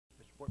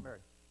Fortenberry.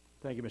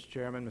 Thank you, Mr.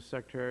 Chairman. Mr.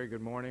 Secretary,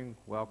 good morning.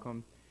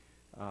 Welcome.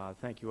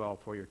 Thank you all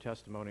for your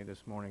testimony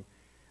this morning.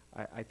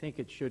 I think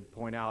it should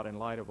point out, in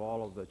light of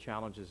all of the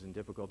challenges and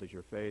difficulties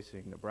you're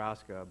facing,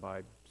 Nebraska,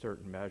 by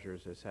certain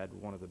measures, has had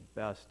one of the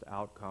best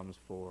outcomes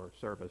for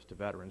service to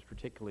veterans,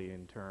 particularly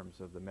in terms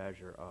of the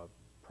measure of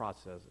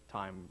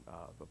time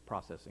of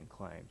processing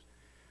claims.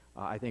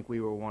 I think we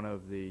were one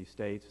of the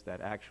states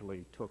that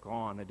actually took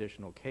on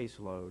additional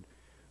caseload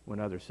when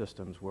other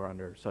systems were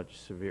under such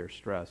severe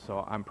stress.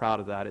 So I'm proud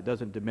of that. It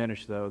doesn't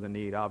diminish, though, the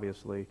need,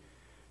 obviously,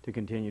 to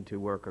continue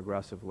to work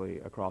aggressively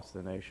across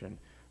the nation.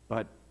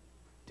 But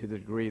to the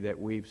degree that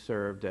we've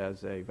served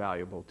as a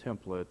valuable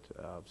template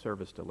of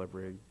service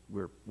delivery,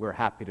 we're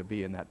happy to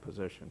be in that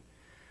position.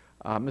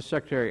 Mr.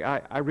 Secretary,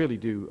 I really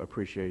do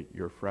appreciate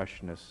your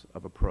freshness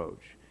of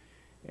approach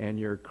and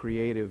your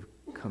creative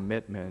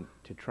commitment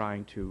to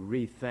trying to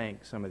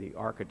rethink some of the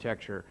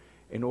architecture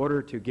in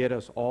order to get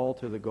us all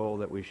to the goal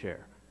that we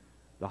share,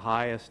 the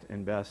highest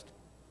and best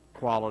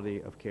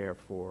quality of care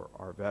for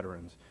our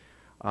veterans.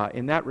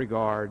 In that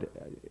regard,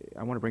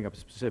 I want to bring up a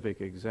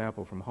specific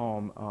example from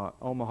home.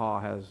 Omaha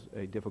has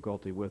a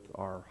difficulty with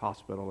our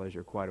hospital, as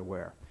you're quite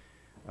aware.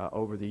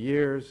 Over the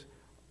years,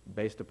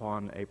 based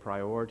upon a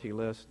priority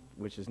list,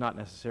 which is not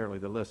necessarily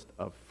the list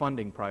of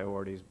funding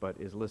priorities, but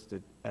is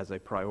listed as a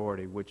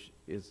priority, which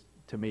is,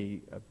 to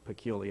me, a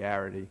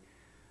peculiarity.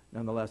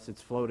 Nonetheless,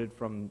 it's floated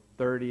from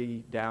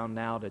 30 down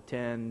now to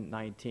 10,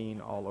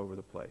 19, all over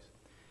the place.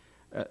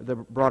 The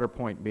broader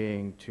point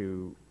being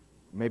to,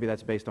 maybe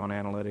that's based on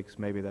analytics,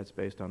 maybe that's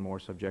based on more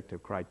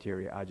subjective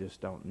criteria, I just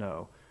don't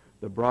know.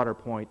 The broader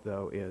point,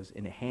 though, is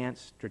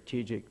enhanced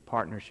strategic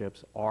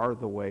partnerships are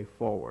the way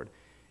forward.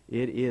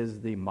 It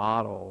is the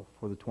model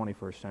for the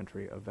 21st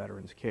century of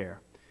veterans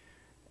care.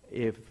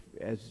 If,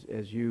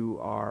 as you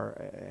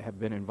have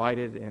been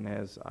invited, and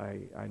as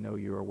I know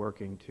you are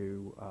working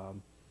to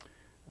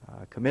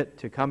commit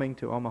to coming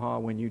to Omaha,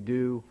 when you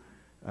do,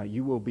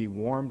 you will be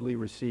warmly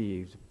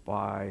received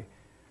by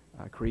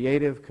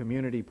creative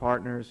community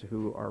partners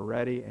who are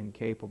ready and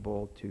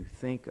capable to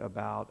think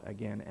about,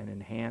 again, an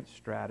enhanced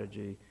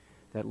strategy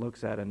that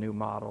looks at a new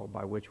model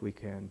by which we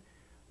can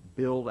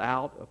build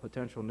out a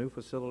potential new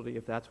facility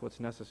if that's what's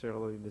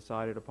necessarily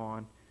decided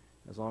upon,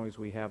 as long as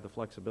we have the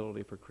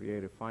flexibility for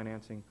creative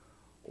financing,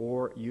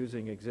 or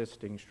using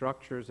existing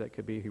structures that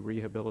could be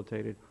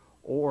rehabilitated,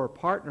 or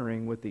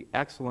partnering with the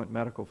excellent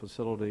medical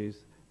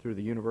facilities through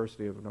the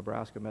University of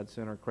Nebraska Med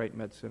Center, Creighton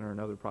Med Center,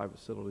 and other private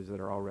facilities that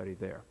are already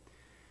there.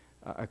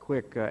 A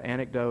quick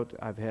anecdote,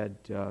 I've had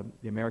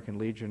the American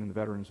Legion and the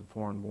Veterans of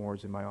Foreign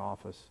Wars in my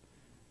office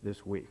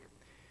this week.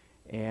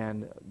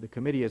 And the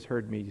committee has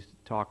heard me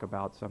talk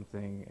about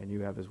something, and you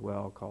have as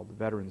well, called the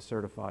Veterans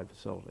Certified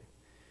Facility.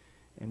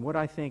 And what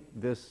I think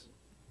this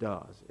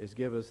does is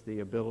give us the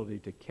ability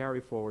to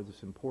carry forward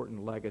this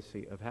important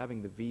legacy of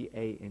having the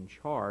VA in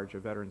charge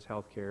of veterans'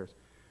 health care,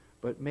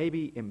 but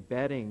maybe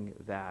embedding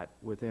that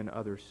within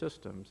other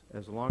systems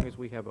as long as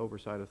we have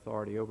oversight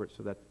authority over it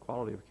so that the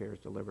quality of care is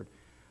delivered.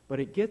 But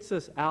it gets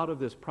us out of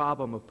this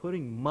problem of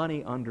putting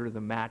money under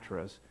the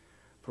mattress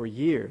for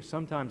years,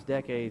 sometimes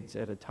decades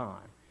at a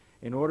time,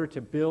 in order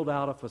to build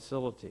out a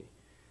facility,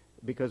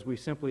 because we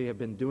simply have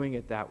been doing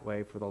it that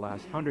way for the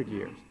last 100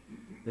 years.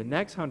 The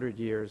next 100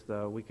 years,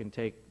 though, we can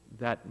take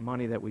that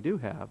money that we do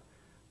have,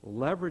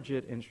 leverage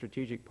it in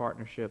strategic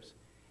partnerships,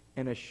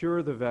 and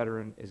assure the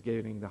veteran is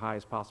getting the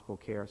highest possible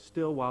care,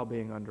 still while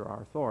being under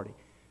our authority.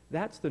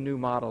 That's the new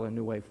model and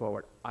new way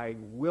forward. I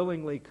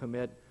willingly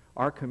commit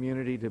our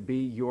community to be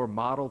your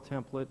model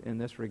template in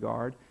this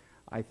regard.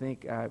 I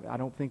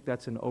don't think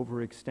that's an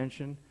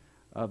overextension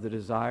of the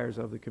desires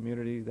of the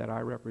community that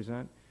I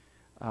represent,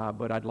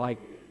 but I'd like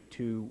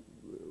to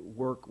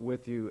work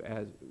with you,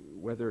 as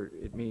whether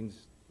it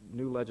means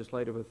new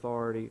legislative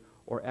authority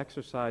or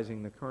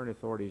exercising the current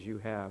authorities you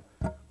have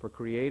for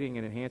creating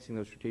and enhancing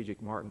those strategic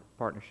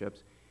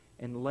partnerships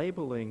and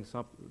labeling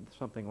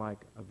something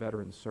like a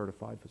veterans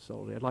certified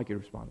facility. I'd like you to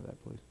respond to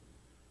that, please.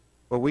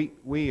 Well,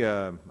 we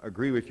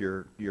agree with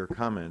your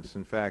comments.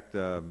 In fact,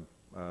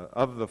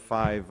 of the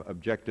 5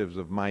 objectives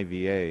of my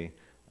VA,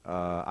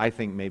 I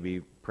think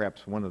maybe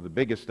perhaps one of the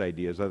biggest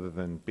ideas, other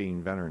than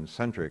being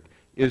veteran-centric,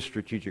 is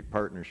strategic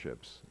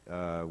partnerships.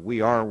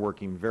 We are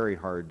working very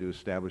hard to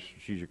establish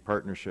strategic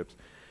partnerships.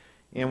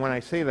 And when I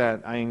say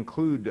that, I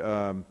include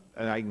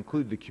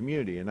the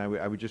community, and I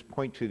would just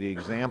point to the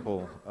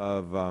example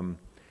of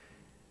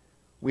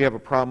we have a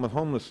problem with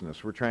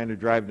homelessness. We're trying to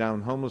drive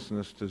down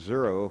homelessness to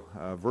zero,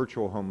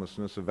 virtual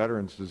homelessness of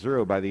veterans to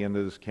zero by the end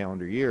of this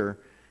calendar year,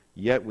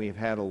 yet we've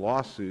had a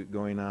lawsuit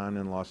going on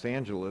in Los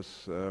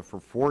Angeles for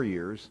 4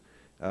 years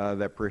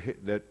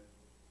that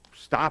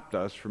stopped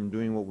us from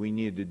doing what we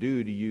needed to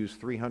do to use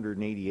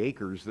 380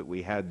 acres that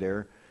we had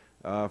there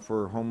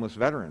for homeless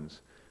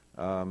veterans.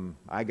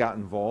 I got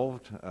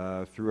involved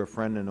through a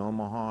friend in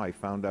Omaha. I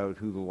found out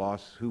who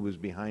was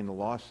behind the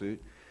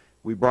lawsuit.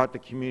 We brought the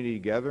community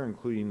together,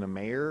 including the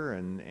mayor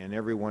and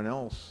everyone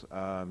else,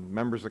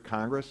 members of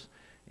Congress,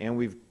 and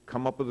we've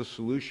come up with a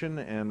solution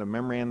and a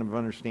memorandum of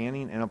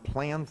understanding and a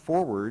plan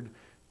forward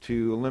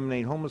to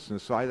eliminate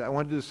homelessness. So I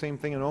want to do the same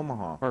thing in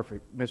Omaha.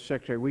 Perfect. Mr.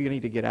 Secretary, we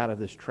need to get out of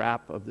this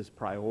trap of this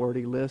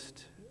priority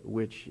list,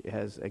 which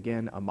has,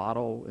 again, a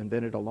model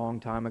invented a long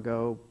time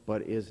ago,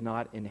 but is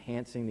not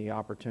enhancing the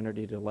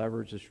opportunity to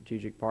leverage the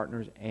strategic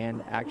partners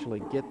and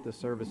actually get the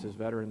services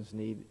veterans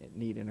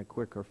need in a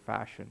quicker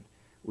fashion.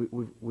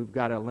 We've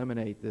got to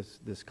eliminate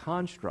this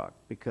construct,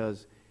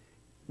 because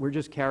we're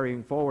just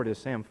carrying forward, as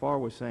Sam Farr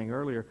was saying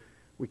earlier,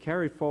 we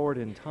carry forward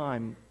in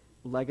time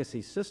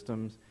legacy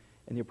systems,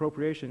 and the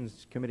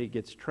Appropriations Committee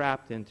gets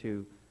trapped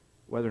into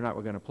whether or not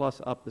we're going to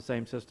plus up the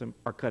same system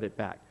or cut it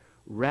back,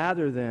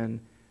 rather than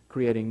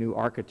creating new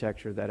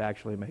architecture that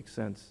actually makes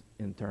sense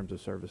in terms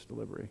of service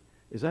delivery.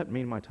 Does that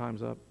mean my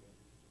time's up?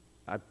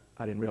 I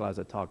didn't realize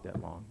I talked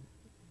that long.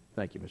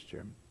 Thank you, Mr.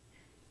 Chairman.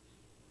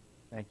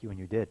 Thank you, and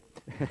you did.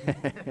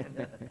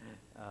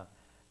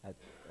 At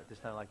this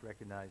time, I'd like to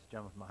recognize the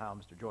gentleman from Ohio,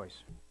 Mr.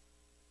 Joyce.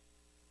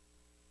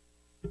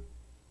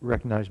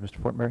 Recognize Mr.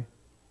 Fortenberry.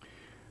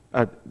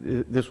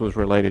 This was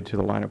related to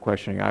the line of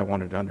questioning I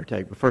wanted to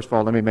undertake. But first of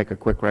all, let me make a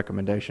quick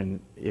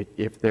recommendation.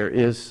 If there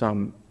is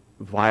some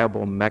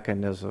viable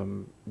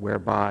mechanism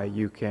whereby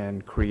you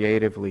can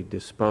creatively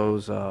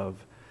dispose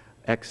of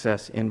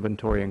excess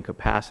inventory and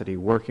capacity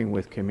working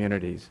with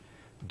communities,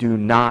 do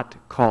not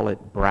call it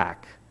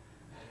BRAC.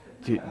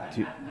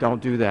 Don't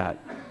do that,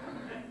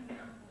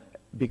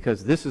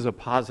 because this is a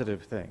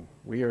positive thing.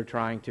 We are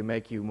trying to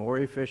make you more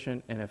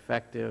efficient and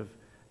effective,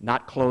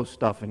 not close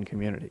stuff in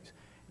communities.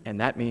 And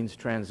that means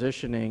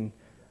transitioning,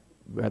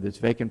 whether it's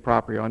vacant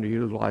property or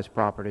underutilized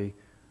property.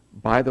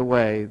 By the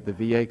way, the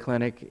VA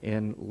clinic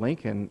in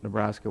Lincoln,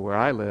 Nebraska, where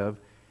I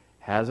live,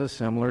 has a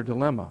similar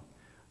dilemma.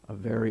 A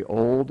very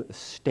old,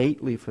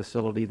 stately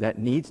facility that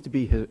needs to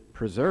be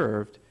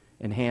preserved,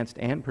 enhanced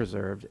and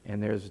preserved,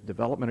 and there's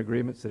development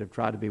agreements that have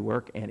tried to be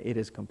worked, and it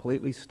is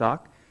completely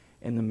stuck.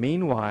 In the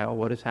meanwhile,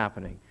 what is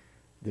happening?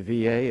 The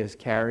VA is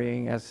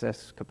carrying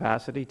excess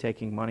capacity,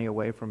 taking money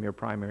away from your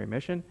primary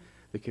mission.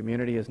 The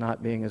community is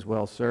not being as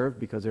well served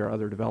because there are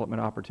other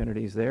development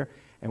opportunities there,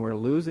 and we're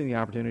losing the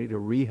opportunity to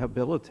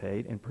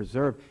rehabilitate and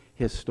preserve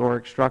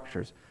historic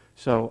structures.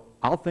 So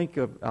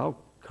I'll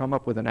come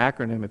up with an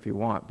acronym if you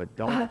want, but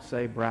don't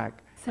say BRAC.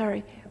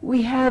 Sorry.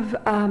 We have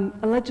a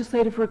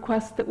legislative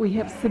request that we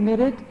have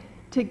submitted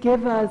to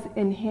give us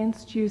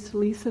enhanced use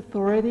lease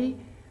authority.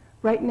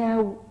 Right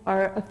now,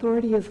 our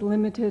authority is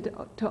limited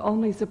to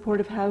only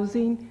supportive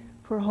housing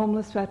for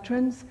homeless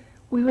veterans.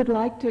 We would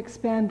like to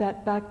expand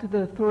that back to the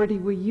authority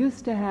we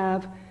used to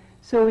have,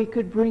 so we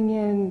could bring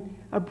in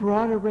a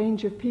broader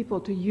range of people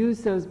to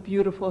use those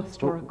beautiful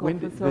historical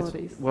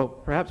facilities. Well,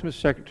 perhaps, Mr.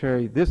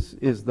 Secretary, this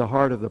is the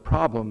heart of the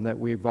problem that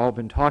we've all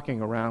been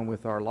talking around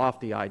with our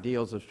lofty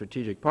ideals of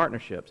strategic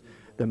partnerships.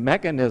 The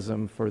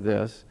mechanism for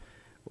this,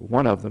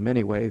 one of them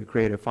anyway, the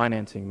creative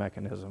financing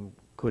mechanism,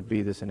 could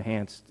be this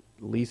enhanced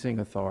leasing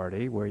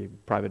authority where you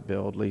private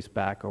build, lease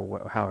back,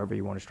 or however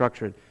you want to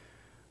structure it.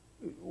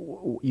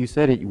 You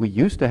said we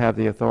used to have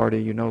the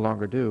authority, you no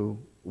longer do.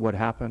 What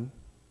happened?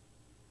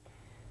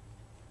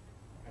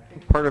 I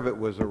think part of it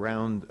was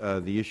around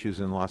the issues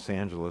in Los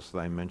Angeles that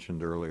I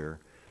mentioned earlier.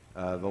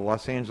 The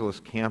Los Angeles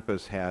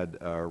campus had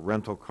a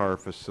rental car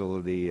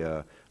facility,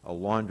 a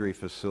laundry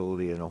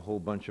facility, and a whole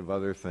bunch of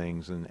other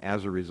things, and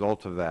as a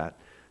result of that,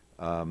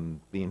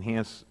 the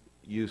enhanced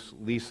use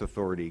lease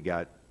authority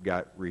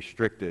got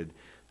restricted.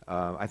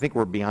 I think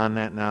we're beyond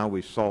that now.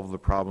 We've solved the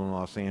problem in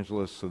Los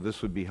Angeles, so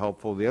this would be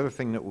helpful. The other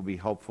thing that will be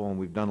helpful, and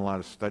we've done a lot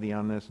of study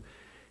on this,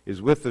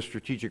 is with the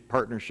strategic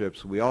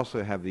partnerships, we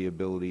also have the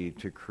ability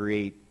to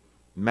create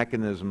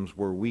mechanisms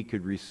where we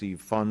could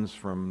receive funds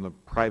from the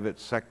private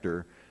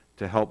sector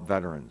to help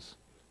veterans.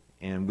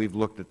 And we've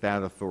looked at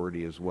that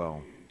authority as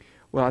well.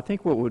 Well, I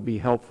think what would be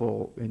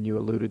helpful, and you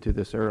alluded to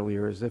this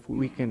earlier, is if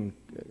we can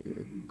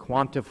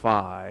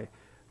quantify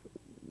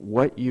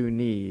what you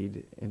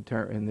need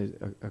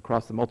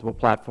across the multiple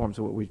platforms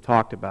of what we've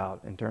talked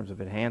about in terms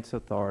of enhanced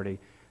authority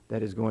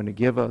that is going to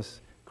give us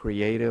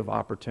creative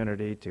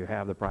opportunity to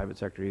have the private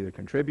sector either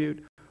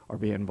contribute or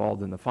be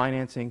involved in the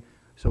financing,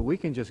 so we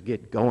can just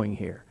get going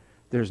here.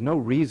 There's no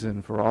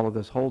reason for all of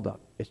this holdup.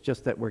 It's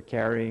just that we're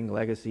carrying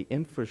legacy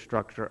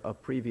infrastructure of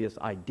previous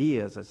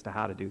ideas as to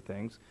how to do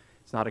things.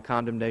 It's not a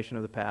condemnation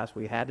of the past.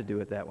 We had to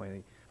do it that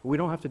way. But we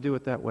don't have to do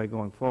it that way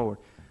going forward.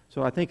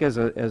 So I think as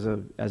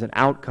an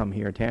outcome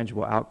here, a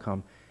tangible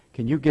outcome,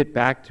 can you get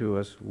back to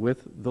us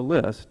with the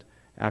list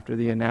after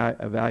the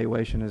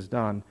evaluation is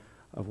done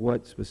of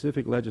what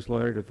specific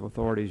legislative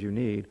authorities you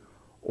need,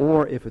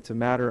 or if it's a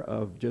matter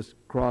of just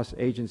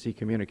cross-agency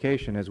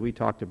communication, as we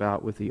talked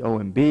about with the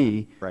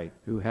OMB, right,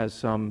 who has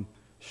some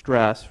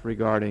stress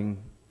regarding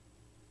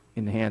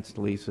enhanced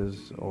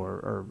leases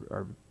or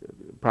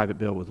private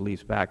bill with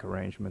lease-back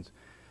arrangements.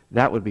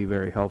 That would be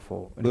very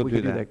helpful. And if we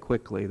could do that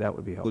quickly, that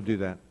would be helpful. We'll do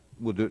that.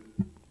 We'll do it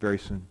very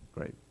soon.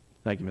 Great.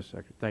 Thank you, Mr.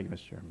 Secretary. Thank you,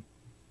 Mr. Chairman.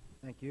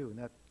 Thank you, and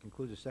that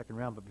concludes the second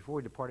round. But before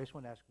we depart, I just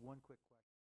want to ask one quick question.